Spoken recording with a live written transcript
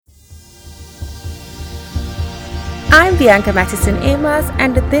I'm Bianca Mattison Amos,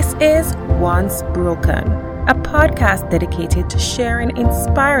 and this is Once Broken, a podcast dedicated to sharing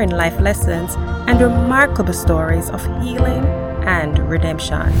inspiring life lessons and remarkable stories of healing and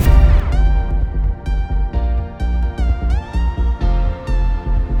redemption.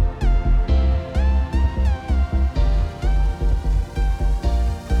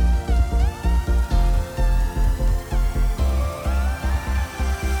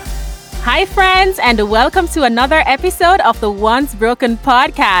 Hi, friends, and welcome to another episode of the Once Broken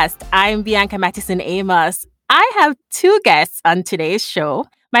podcast. I'm Bianca Mattison Amos. I have two guests on today's show,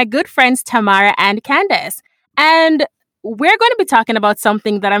 my good friends Tamara and Candace. And we're going to be talking about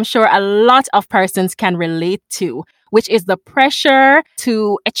something that I'm sure a lot of persons can relate to, which is the pressure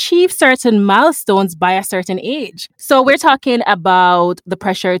to achieve certain milestones by a certain age. So we're talking about the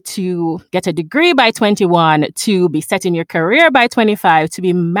pressure to get a degree by 21, to be set in your career by 25, to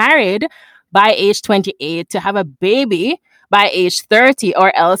be married by age 28, to have a baby by age 30,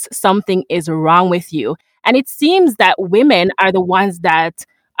 or else something is wrong with you. And it seems that women are the ones that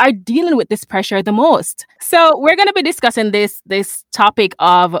are dealing with this pressure the most. So we're going to be discussing this topic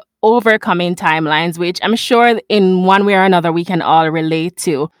of overcoming timelines, which I'm sure in one way or another we can all relate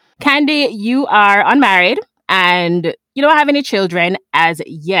to. Candy, you are unmarried and you don't have any children as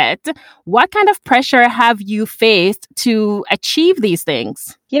yet. What kind of pressure have you faced to achieve these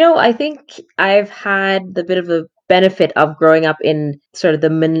things? I think I've had the bit of a benefit of growing up in sort of the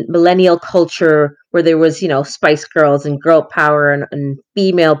millennial culture where there was, Spice Girls and girl power and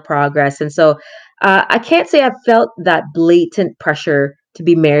female progress. And so I can't say I've felt that blatant pressure to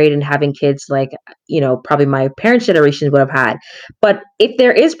be married and having kids like, probably my parents' generation would have had. But if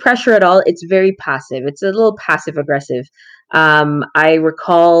there is pressure at all, it's very passive. It's a little passive aggressive. I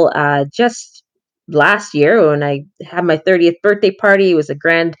recall just last year when I had my 30th birthday party. It was a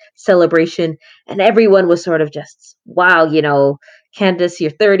grand celebration and everyone was sort of just, wow, Candace,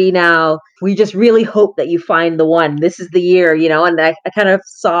 you're 30 now. We just really hope that you find the one. This is the year, and I kind of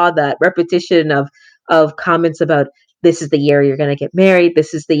saw that repetition of comments about this is the year you're going to get married.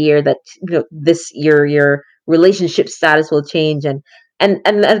 This is the year that, this year your relationship status will change. And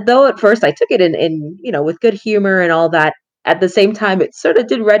though at first I took it in with good humor and all that, at the same time, it sort of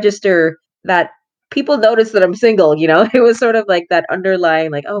did register that people notice that I'm single, it was sort of like that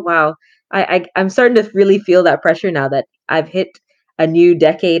underlying, like, oh, wow, I'm starting to really feel that pressure now that I've hit a new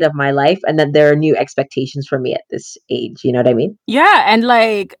decade of my life and that there are new expectations for me at this age. You know what I mean? Yeah. And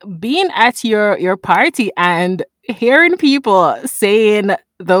like being at your party and hearing people saying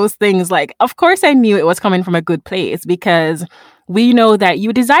those things, like, of course, I knew it was coming from a good place because we know that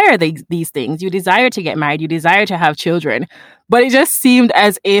you desire these things. You desire to get married. You desire to have children. But it just seemed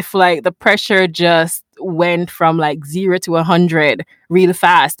as if like the pressure just went from like 0 to 100 real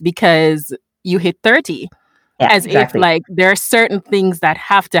fast because you hit 30. Yeah, as exactly. If like there are certain things that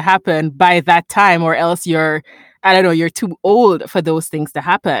have to happen by that time or else you're too old for those things to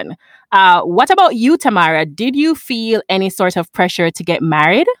happen. What about you, Tamara? Did you feel any sort of pressure to get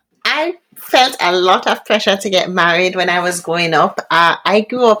married? I felt a lot of pressure to get married when I was growing up. I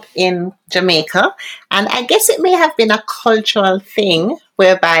grew up in Jamaica, and I guess it may have been a cultural thing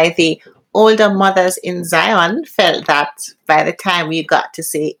whereby the older mothers in Zion felt that by the time you got to,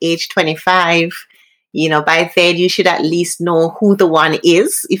 say, age 25, by then you should at least know who the one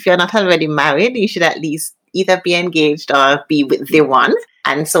is. If you're not already married, you should at least either be engaged or be with the one.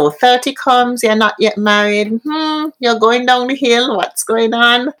 And so 30 comes, you're not yet married. You're going down the hill. What's going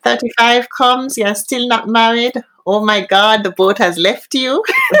on? 35 comes, you're still not married. Oh my God, the boat has left you.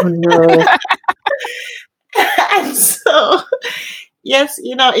 Oh, no. And so, yes,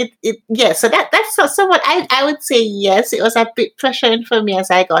 so that's so what I would say, yes, it was a bit pressuring for me as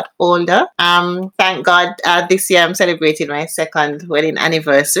I got older. Thank God this year I'm celebrating my second wedding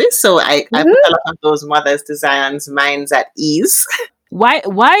anniversary. So I put a lot of those mothers to Zion's minds at ease.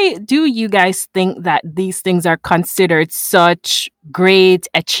 Why do you guys think that these things are considered such great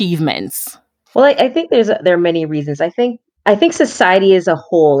achievements? Well, I think there are many reasons. I think society as a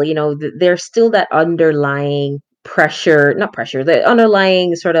whole, there's still that underlying the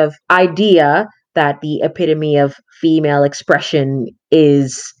underlying sort of idea that the epitome of female expression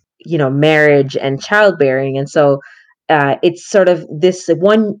is, marriage and childbearing. And so it's sort of this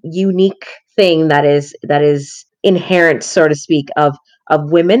one unique thing that is inherent, so to speak, of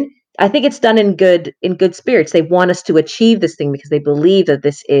women. I think it's done in good spirits. They want us to achieve this thing because they believe that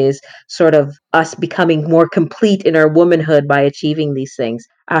this is sort of us becoming more complete in our womanhood by achieving these things.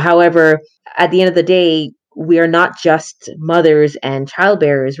 However, at the end of the day, we are not just mothers and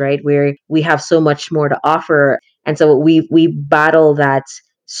childbearers, right? We have so much more to offer, and so we battle that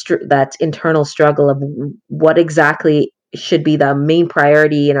that internal struggle of what exactly should be the main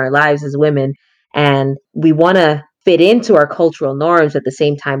priority in our lives as women, and we want to fit into our cultural norms. At the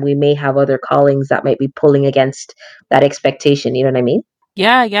same time, we may have other callings that might be pulling against that expectation. You know what I mean?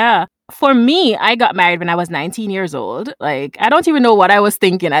 Yeah, yeah. For me, I got married when I was 19 years old. Like, I don't even know what I was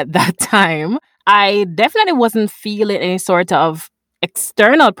thinking at that time. I definitely wasn't feeling any sort of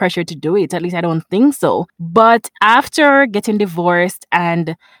external pressure to do it. At least I don't think so. But after getting divorced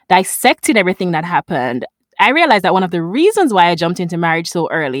and dissecting everything that happened, I realized that one of the reasons why I jumped into marriage so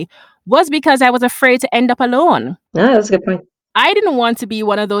early was because I was afraid to end up alone. No, that's a good point. I didn't want to be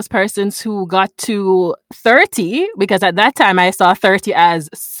one of those persons who got to 30, because at that time I saw 30 as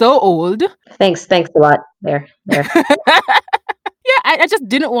so old. Thanks a lot. There. Yeah, I just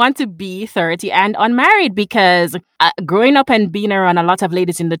didn't want to be 30 and unmarried, because growing up and being around a lot of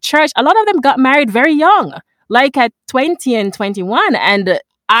ladies in the church, a lot of them got married very young, like at 20 and 21. And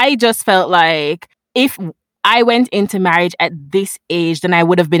I just felt like if I went into marriage at this age, then I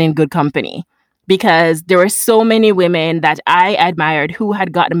would have been in good company, because there were so many women that I admired who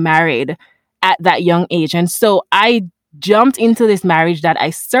had gotten married at that young age. And so I jumped into this marriage that I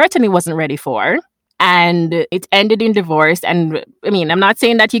certainly wasn't ready for. And it ended in divorce. And I mean, I'm not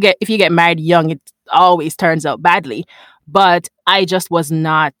saying that if you get married young, it always turns out badly. But I just was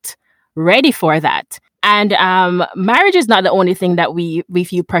not ready for that. And marriage is not the only thing that we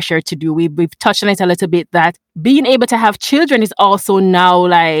feel pressure to do. We've touched on it a little bit, that being able to have children is also now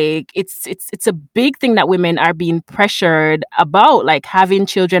like it's a big thing that women are being pressured about, like having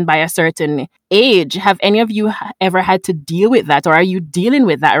children by a certain age. Have any of you ever had to deal with that, or are you dealing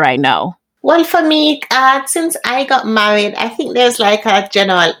with that right now? Well, for me, since I got married, I think there's like a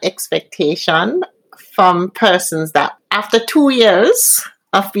general expectation from persons that after 2 years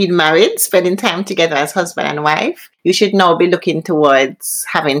of being married, spending time together as husband and wife, you should now be looking towards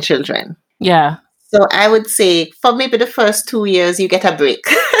having children. Yeah. So I would say for maybe the first 2 years, you get a break.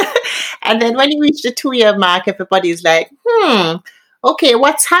 And then when you reach the 2-year mark, everybody's like, okay,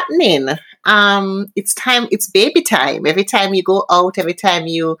 what's happening? It's time, it's baby time. Every time you go out, every time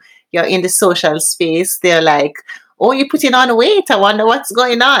you're in the social space, they're like, oh, you're putting on weight. I wonder what's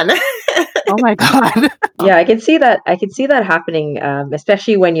going on. Oh my God. Yeah, I can see that. I can see that happening,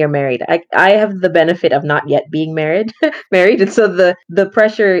 especially when you're married. I have the benefit of not yet being married, and so the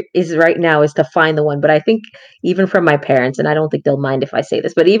pressure is right now is to find the one. But I think even from my parents, and I don't think they'll mind if I say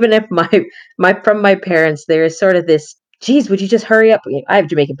this, but even if from my parents, there is sort of this, geez, would you just hurry up? I have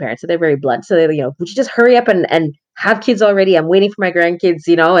Jamaican parents, so they're very blunt. So they, would you just hurry up and have kids already? I'm waiting for my grandkids,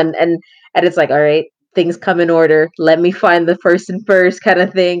 and it's like, all right, things come in order. Let me find the person first, kind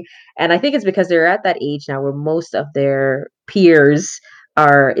of thing. And I think it's because they're at that age now where most of their peers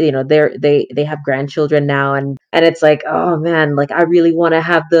are, they have grandchildren now, and it's like, oh man, like I really want to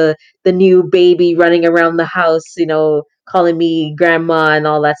have the new baby running around the house, calling me grandma and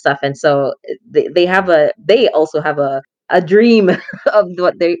all that stuff. And so they also have a dream of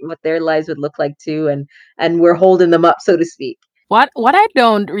what their lives would look like too, and we're holding them up, so to speak. What I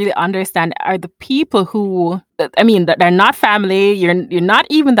don't really understand are the people who, I mean, they're not family, you're not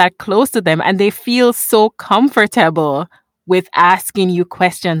even that close to them, and they feel so comfortable with asking you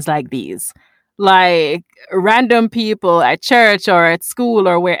questions like these. Like random people at church or at school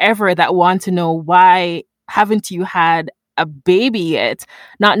or wherever that want to know, why haven't you had a baby yet?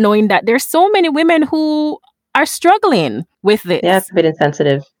 Not knowing that there's so many women who are struggling with this. Yeah, it's a bit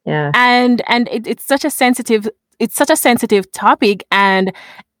insensitive. Yeah. And it's such a sensitive topic, and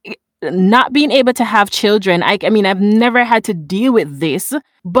not being able to have children. I mean, I've never had to deal with this,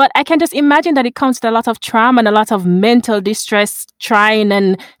 but I can just imagine that it comes with a lot of trauma and a lot of mental distress, trying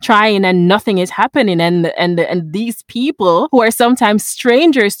and nothing is happening. And these people who are sometimes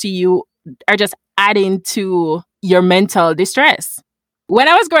strangers to you are just adding to your mental distress. When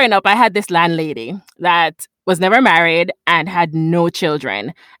I was growing up, I had this landlady that was never married and had no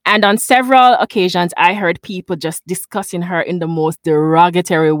children. And on several occasions, I heard people just discussing her in the most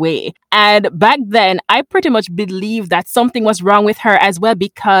derogatory way. And back then, I pretty much believed that something was wrong with her as well,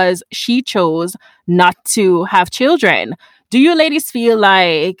 because she chose not to have children. Do you ladies feel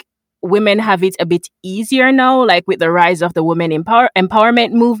like women have it a bit easier now, like with the rise of the women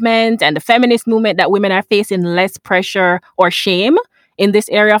empowerment movement and the feminist movement, that women are facing less pressure or shame in this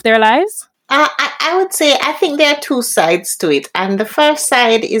area of their lives? I would say I think there are two sides to it. And the first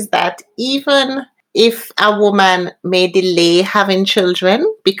side is that even if a woman may delay having children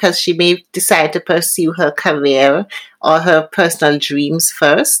because she may decide to pursue her career or her personal dreams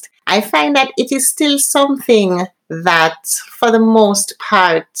first, I find that it is still something that, for the most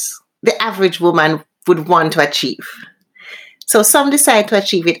part, the average woman would want to achieve. So some decide to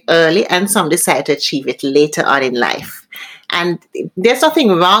achieve it early and some decide to achieve it later on in life. And there's nothing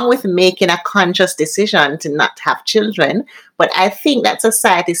wrong with making a conscious decision to not have children, but I think that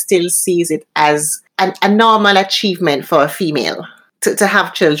society still sees it as a normal achievement for a female to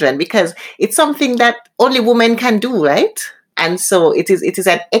have children, because it's something that only women can do, right? And so it is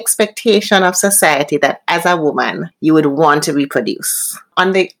an expectation of society that as a woman, you would want to reproduce.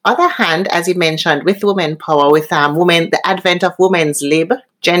 On the other hand, as you mentioned, with women power, with women, the advent of women's lib,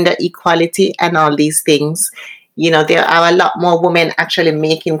 gender equality, and all these things, there are a lot more women actually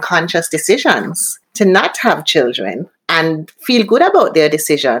making conscious decisions to not have children and feel good about their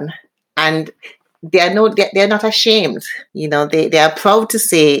decision. And they're not ashamed. They are proud to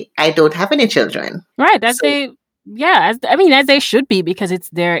say, I don't have any children. Right. As they should be, because it's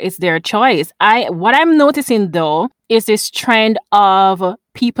their choice. What I'm noticing though is this trend of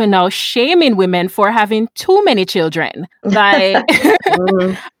people now shaming women for having too many children. Like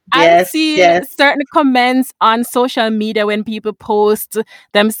I see certain comments on social media when people post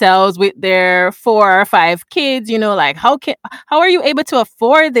themselves with their 4 or 5 kids, like how are you able to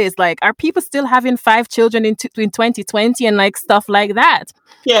afford this? Like, are people still having 5 children in 2020 and like stuff like that?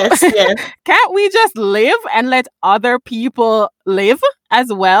 Yes. Can't we just live and let other people live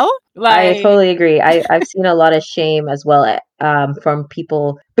as well? I totally agree. I've seen a lot of shame as well from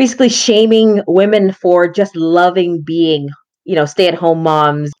people basically shaming women for just loving being stay-at-home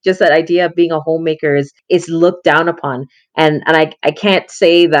moms. Just that idea of being a homemaker is looked down upon. And I can't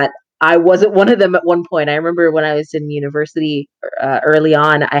say that I wasn't one of them at one point. I remember when I was in university early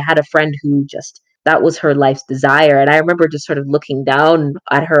on, I had a friend who that was her life's desire. And I remember just sort of looking down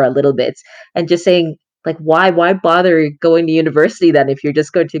at her a little bit and just saying, like, why bother going to university then if you're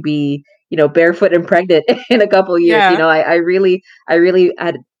just going to be, barefoot and pregnant in a couple of years? Yeah. I really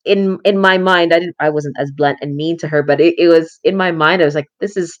had in my mind, I wasn't as blunt and mean to her, but it was in my mind. I was like,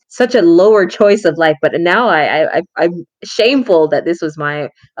 this is such a lower choice of life. But now I'm shameful that this was my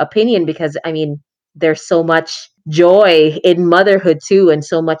opinion, because there's so much joy in motherhood too, and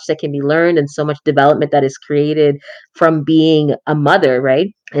so much that can be learned, and so much development that is created from being a mother, right?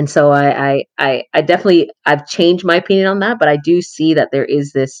 And so I definitely, I've changed my opinion on that, but I do see that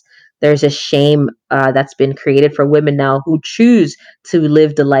there's a shame that's been created for women now who choose to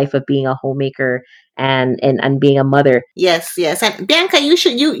live the life of being a homemaker and being a mother. Yes. And Bianca,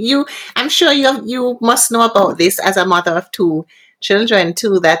 I'm sure you must know about this as a mother of 2 children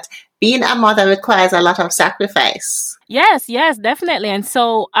too, that being a mother requires a lot of sacrifice. Yes, definitely. And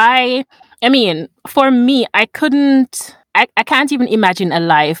so for me, I can't even imagine a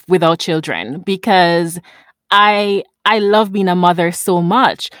life without children, because I love being a mother so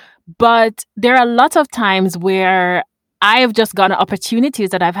much. But there are a lot of times where I've just gotten opportunities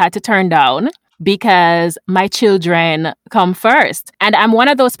that I've had to turn down because my children come first. And I'm one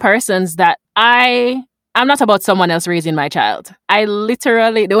of those persons that I'm not about someone else raising my child. I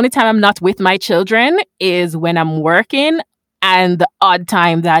literally, the only time I'm not with my children is when I'm working and the odd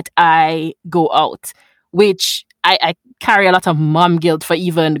time that I go out, which I carry a lot of mom guilt for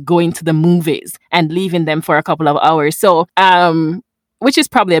even going to the movies and leaving them for a couple of hours. So, which is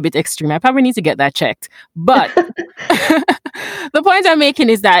probably a bit extreme. I probably need to get that checked. But the point I'm making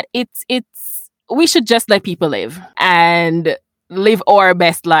is that we should just let people live and live our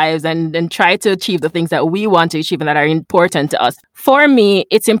best lives and try to achieve the things that we want to achieve and that are important to us. For me,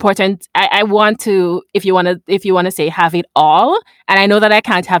 it's important. I want to, if you want to say, have it all. And I know that I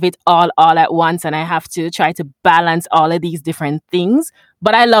can't have it all at once, and I have to try to balance all of these different things.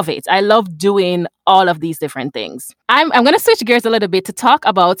 But I love it. I love doing all of these different things. I'm going to switch gears a little bit to talk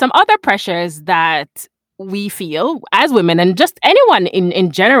about some other pressures that we feel as women, and just anyone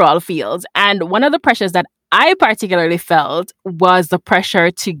in general feels. And one of the pressures that I particularly felt was the pressure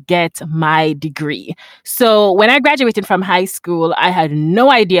to get my degree. So when I graduated from high school, I had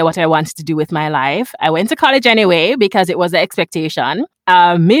no idea what I wanted to do with my life. I went to college anyway because it was the expectation.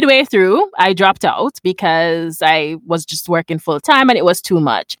 Midway through, I dropped out because I was just working full time and it was too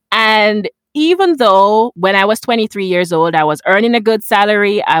much. And even though when I was 23 years old, I was earning a good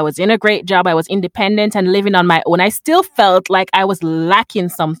salary, I was in a great job, I was independent and living on my own, I still felt like I was lacking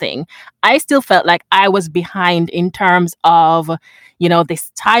something. I still felt like I was behind in terms of,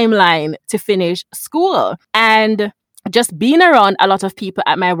 this timeline to finish school. And just being around a lot of people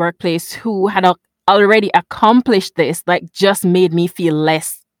at my workplace who had already accomplished this, like, just made me feel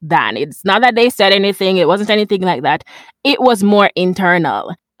less than. It's not that they said anything. It wasn't anything like that. It was more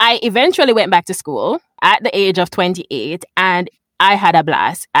internal. I eventually went back to school at the age of 28, and I had a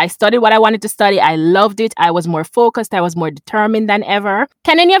blast. I studied what I wanted to study. I loved it. I was more focused. I was more determined than ever.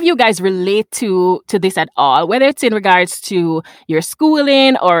 Can any of you guys relate to this at all? Whether it's in regards to your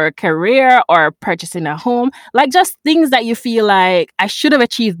schooling or career or purchasing a home, like just things that you feel like I should have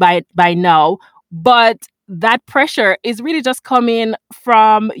achieved by now, but that pressure is really just coming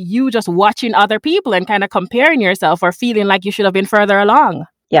from you just watching other people and kind of comparing yourself or feeling like you should have been further along.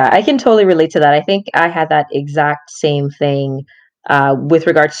 Yeah, I can totally relate to that. I think I had that exact same thing with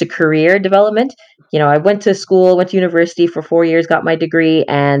regards to career development. I went to school, went to university for 4 years, got my degree,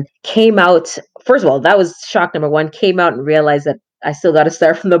 and came out. First of all, that was shock number one. Came out and realized that I still got to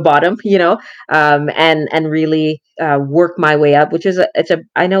start from the bottom, and really work my way up. Which is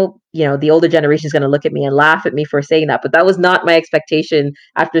I know the older generation is going to look at me and laugh at me for saying that, but that was not my expectation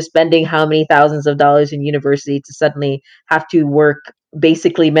after spending how many thousands of dollars in university to suddenly have to work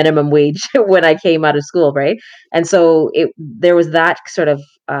basically minimum wage when I came out of school, right? And so there was that sort of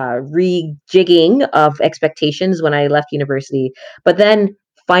rejigging of expectations when I left university, but then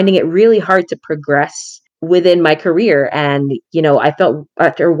finding it really hard to progress within my career. And I felt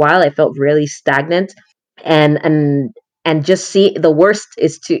after a while I felt really stagnant, and just see the worst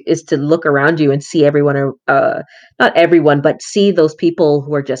is to look around you and see everyone, not everyone, but see those people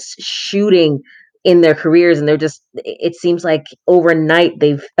who are just shooting in their careers, and it seems like overnight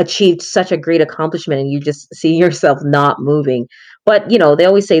they've achieved such a great accomplishment, and you just see yourself not moving. But they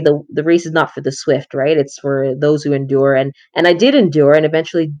always say the race is not for the swift, right? It's for those who endure. And I did endure, and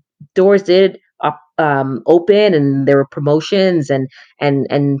eventually doors did open, and there were promotions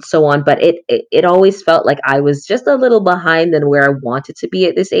and so on. But it always felt like I was just a little behind than where I wanted to be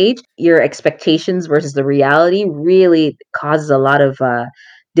at this age. Your expectations versus the reality really causes a lot of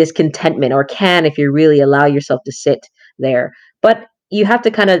discontentment, or can, if you really allow yourself to sit there. But you have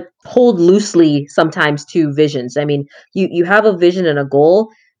to kind of hold loosely sometimes two visions. I mean, you have a vision and a goal,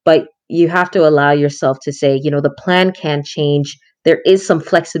 but you have to allow yourself to say, the plan can change. There is some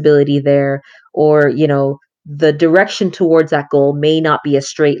flexibility there, or the direction towards that goal may not be a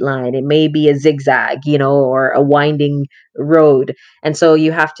straight line. It may be a zigzag, or a winding road. And so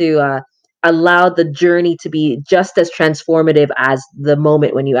you have to allow the journey to be just as transformative as the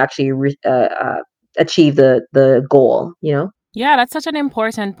moment when you actually achieve the goal. Yeah, that's such an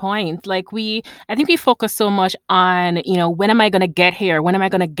important point. Like I think we focus so much on, when am I going to get here? When am I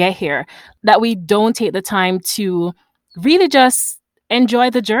going to get here? That we don't take the time to really just enjoy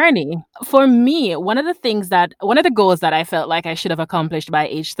the journey. For me, one of the goals that I felt like I should have accomplished by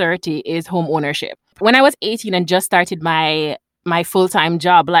age 30 is home ownership. When I was 18 and just started my full-time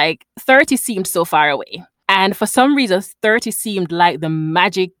job, like 30 seemed so far away. And for some reason, 30 seemed like the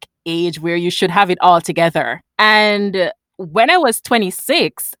magic age where you should have it all together. And when I was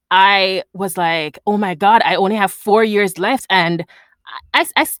 26, I was like, oh my God, I only have 4 years left. And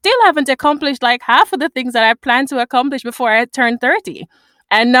I still haven't accomplished like half of the things that I planned to accomplish before I turned 30.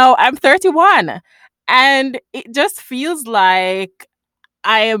 And now I'm 31. And it just feels like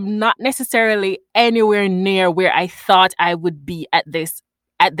I am not necessarily anywhere near where I thought I would be at this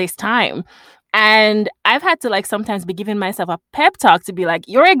time. And I've had to like sometimes be giving myself a pep talk to be like,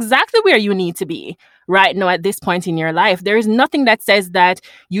 you're exactly where you need to be right now at this point in your life. There is nothing that says that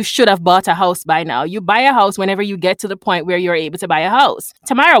you should have bought a house by now. You buy a house whenever you get to the point where you're able to buy a house.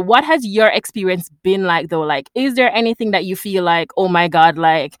 Tamara, what has your experience been like though? Like, is there anything that you feel like, oh my God,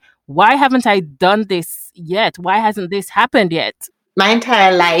 like, why haven't I done this yet? Why hasn't this happened yet? My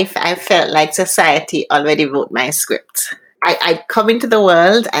entire life, I felt like society already wrote my script. I come into the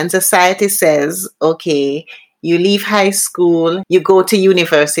world and society says, okay, you leave high school, you go to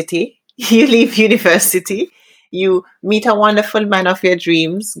university, you leave university, you meet a wonderful man of your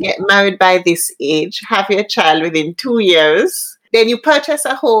dreams, get married by this age, have your child within 2 years, then you purchase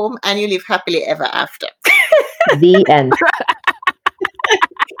a home and you live happily ever after. The end.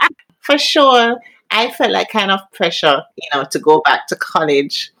 For sure, I felt like kind of pressure, to go back to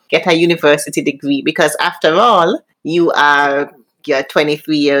college, get a university degree, because after all, you're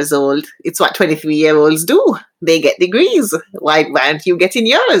 23 years old. It's what 23-year-olds do. They get degrees. Why aren't you getting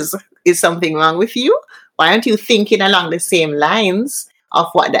yours? Is something wrong with you? Why aren't you thinking along the same lines of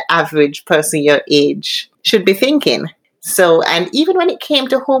what the average person your age should be thinking? So, and even when it came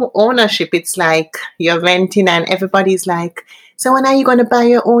to home ownership, it's like you're renting and everybody's like, so when are you going to buy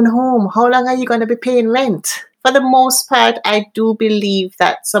your own home? How long are you going to be paying rent? For the most part, I do believe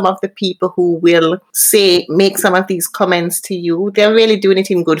that some of the people who will make some of these comments to you, they're really doing it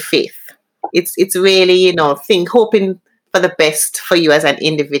in good faith. It's really, hoping for the best for you as an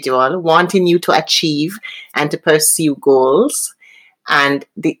individual, wanting you to achieve and to pursue goals. And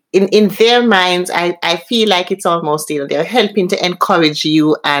in their minds, I feel like it's almost, they're helping to encourage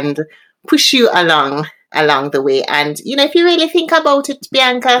you and push you along the way. And, if you really think about it,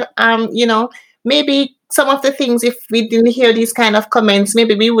 Bianca, maybe some of the things, if we didn't hear these kind of comments,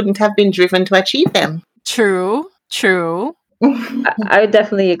 maybe we wouldn't have been driven to achieve them. True. I would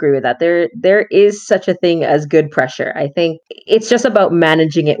definitely agree with that. There is such a thing as good pressure. I think it's just about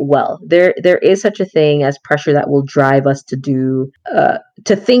managing it well. There is such a thing as pressure that will drive us to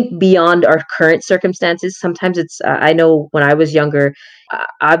think beyond our current circumstances. Sometimes it's I know when I was younger,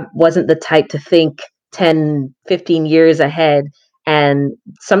 I wasn't the type to think 10, 15 years ahead, and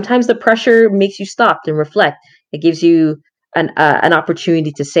sometimes the pressure makes you stop and reflect. It gives you an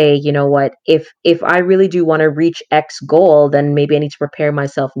opportunity to say, you know what, if I really do want to reach X goal, then maybe I need to prepare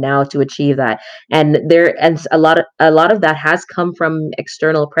myself now to achieve that. And a lot of that has come from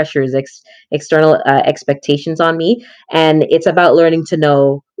external pressures, external expectations on me, and it's about learning to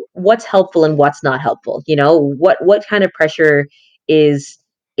know what's helpful and what's not helpful. What kind of pressure is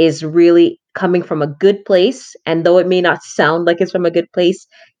really coming from a good place, and though it may not sound like it's from a good place,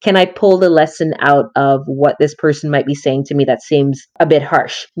 can I pull the lesson out of what this person might be saying to me that seems a bit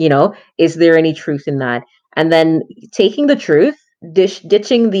harsh? Is there any truth in that? And then taking the truth,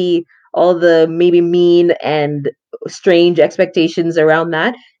 ditching all the maybe mean and strange expectations around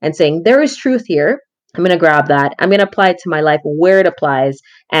that, and saying there is truth here. I'm going to grab that. I'm going to apply it to my life where it applies,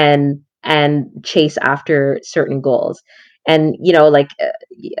 and chase after certain goals. And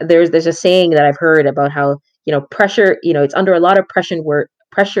there's a saying that I've heard about how pressure, it's under a lot of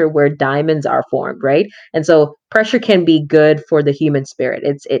pressure where diamonds are formed, right? And so pressure can be good for the human spirit.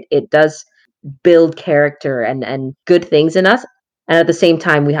 It does build character and good things in us, and at the same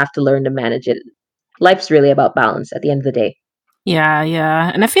time we have to learn to manage it. Life's really about balance at the end of the day.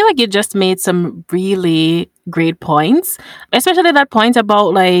 Yeah. And I feel like you just made some really great points, especially that point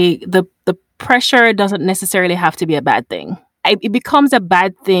about like the pressure doesn't necessarily have to be a bad thing. It becomes a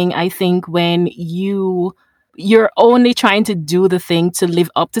bad thing, I think, when you're only trying to do the thing to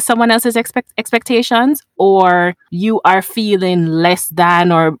live up to someone else's expectations, or you are feeling less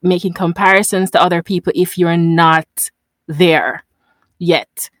than or making comparisons to other people if you're not there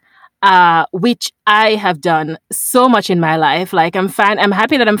yet. Which I have done so much in my life. Like I'm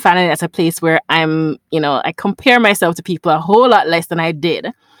happy that I'm finding it at a place where I compare myself to people a whole lot less than I did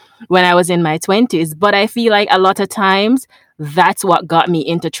when I was in my 20s. But I feel like a lot of times that's what got me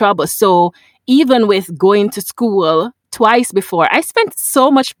into trouble. So even with going to school twice before, I spent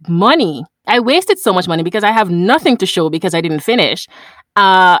so much money. I wasted so much money because I have nothing to show because I didn't finish.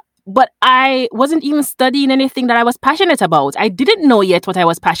 But I wasn't even studying anything that I was passionate about. I didn't know yet what I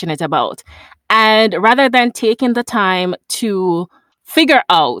was passionate about. And rather than taking the time to figure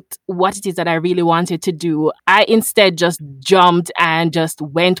out what it is that I really wanted to do, I instead just jumped and just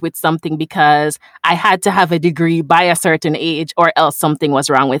went with something because I had to have a degree by a certain age or else something was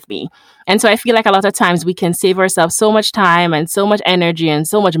wrong with me. And so I feel like a lot of times we can save ourselves so much time and so much energy and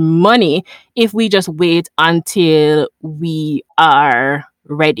so much money if we just wait until we are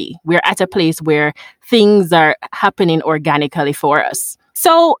ready. We're at a place where things are happening organically for us.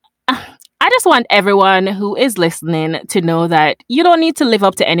 So I just want everyone who is listening to know that you don't need to live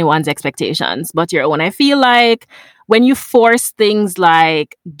up to anyone's expectations but your own. I feel like when you force things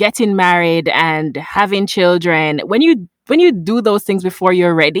like getting married and having children, when you do those things before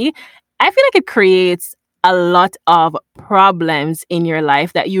you're ready, I feel like it creates a lot of problems in your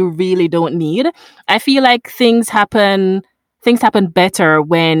life that you really don't need. I feel like things happen better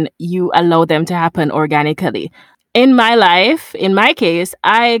when you allow them to happen organically. In my life, in my case,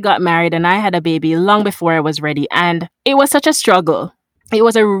 I got married and I had a baby long before I was ready. And it was such a struggle. It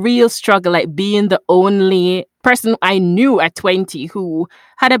was a real struggle, like being the only person I knew at 20 who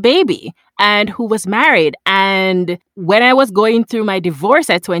had a baby and who was married. And when I was going through my divorce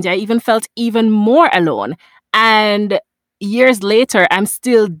at 20, I even felt even more alone. And years later, I'm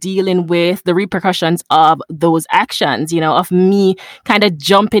still dealing with the repercussions of those actions, of me kind of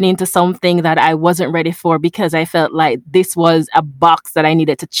jumping into something that I wasn't ready for because I felt like this was a box that I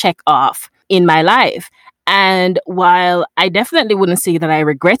needed to check off in my life. And while I definitely wouldn't say that I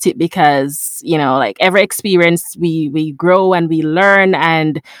regret it because, like every experience, we grow and we learn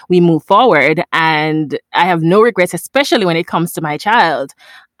and we move forward. And I have no regrets, especially when it comes to my child.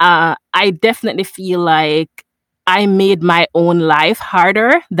 I definitely feel like I made my own life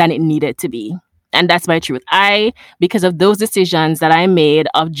harder than it needed to be. And that's my truth. Because of those decisions that I made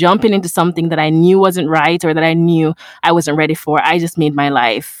of jumping into something that I knew wasn't right or that I knew I wasn't ready for, I just made my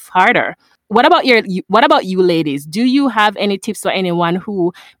life harder. what about you ladies? Do you have any tips for anyone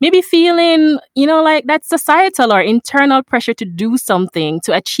who may be feeling, like that societal or internal pressure to do something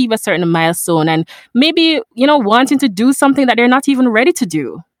to achieve a certain milestone and maybe, wanting to do something that they're not even ready to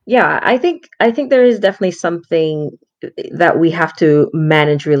do? Yeah, I think there is definitely something that we have to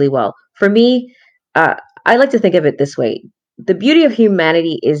manage really well. For me, I like to think of it this way. The beauty of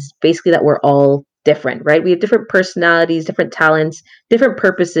humanity is basically that we're all different, right? We have different personalities, different talents, different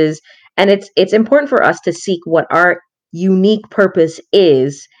purposes, and it's important for us to seek what our unique purpose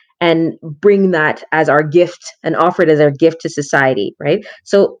is and bring that as our gift and offer it as our gift to society, right?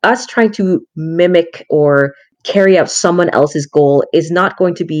 So us trying to mimic or carry out someone else's goal is not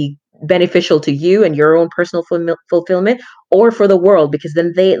going to be beneficial to you and your own personal fulfillment or for the world, because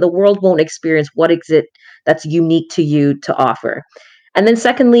then the world won't experience what is it that's unique to you to offer. And then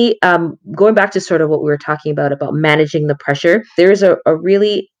secondly, going back to sort of what we were talking about managing the pressure, there's a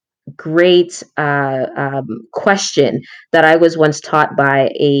really great question that I was once taught by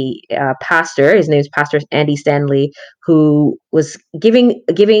a pastor. His name is Pastor Andy Stanley, who was giving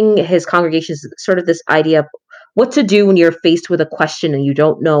his congregations sort of this idea of what to do when you're faced with a question and you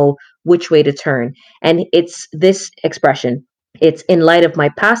don't know which way to turn. And it's this expression: it's in light of my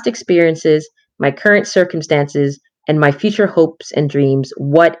past experiences, my current circumstances, and my future hopes and dreams,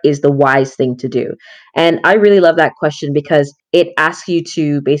 what is the wise thing to do? And I really love that question because it asks you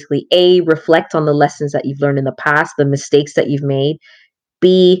to basically A, reflect on the lessons that you've learned in the past, the mistakes that you've made,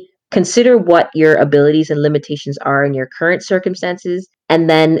 B, consider what your abilities and limitations are in your current circumstances, and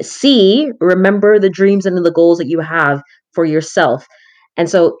then C, remember the dreams and the goals that you have for yourself. And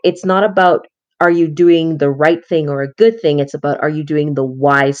so it's not about are you doing the right thing or a good thing? It's about are you doing the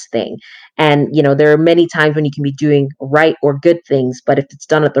wise thing? And, there are many times when you can be doing right or good things, but if it's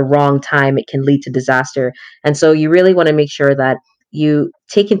done at the wrong time, it can lead to disaster. And so you really want to make sure that you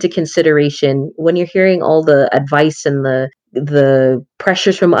take into consideration when you're hearing all the advice and the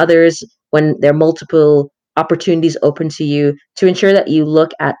pressures from others, when there are multiple opportunities open to you, to ensure that you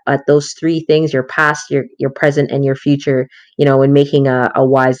look at those three things: your past, your present, and your future, when making a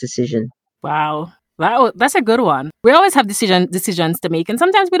wise decision. Wow. That's a good one. We always have decisions to make, and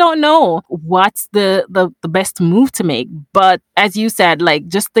sometimes we don't know what's the best move to make. But as you said, like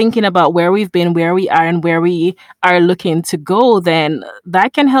just thinking about where we've been, where we are, and where we are looking to go, then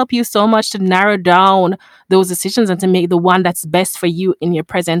that can help you so much to narrow down those decisions and to make the one that's best for you in your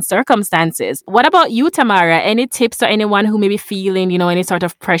present circumstances. What about you, Tamara? Any tips for anyone who may be feeling, any sort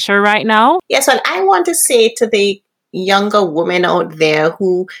of pressure right now? Yes, well, I want to say to the younger women out there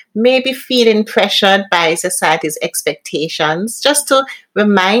who may be feeling pressured by society's expectations, just to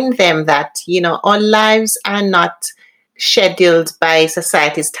remind them that, our lives are not scheduled by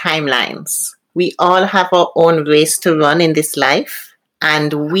society's timelines. We all have our own race to run in this life,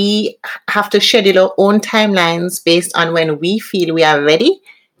 and we have to schedule our own timelines based on when we feel we are ready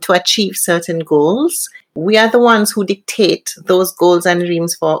to achieve certain goals. We are the ones who dictate those goals and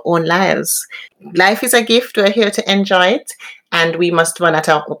dreams for our own lives. Life is a gift. We're here to enjoy it, and we must run at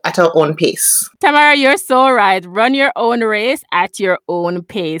our own pace. Tamara, you're so right. Run your own race at your own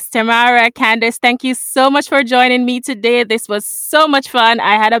pace. Tamara, Candace, thank you so much for joining me today. This was so much fun.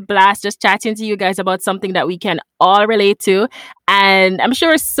 I had a blast just chatting to you guys about something that we can all relate to. And I'm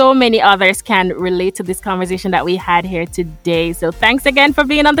sure so many others can relate to this conversation that we had here today. So thanks again for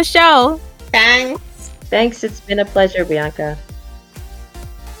being on the show. Thanks. Thanks. It's been a pleasure, Bianca.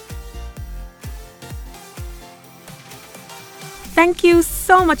 Thank you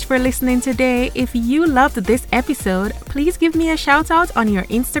so much for listening today. If you loved this episode, please give me a shout out on your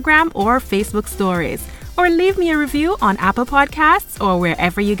Instagram or Facebook stories, or leave me a review on Apple Podcasts or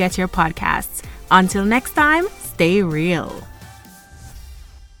wherever you get your podcasts. Until next time, stay real.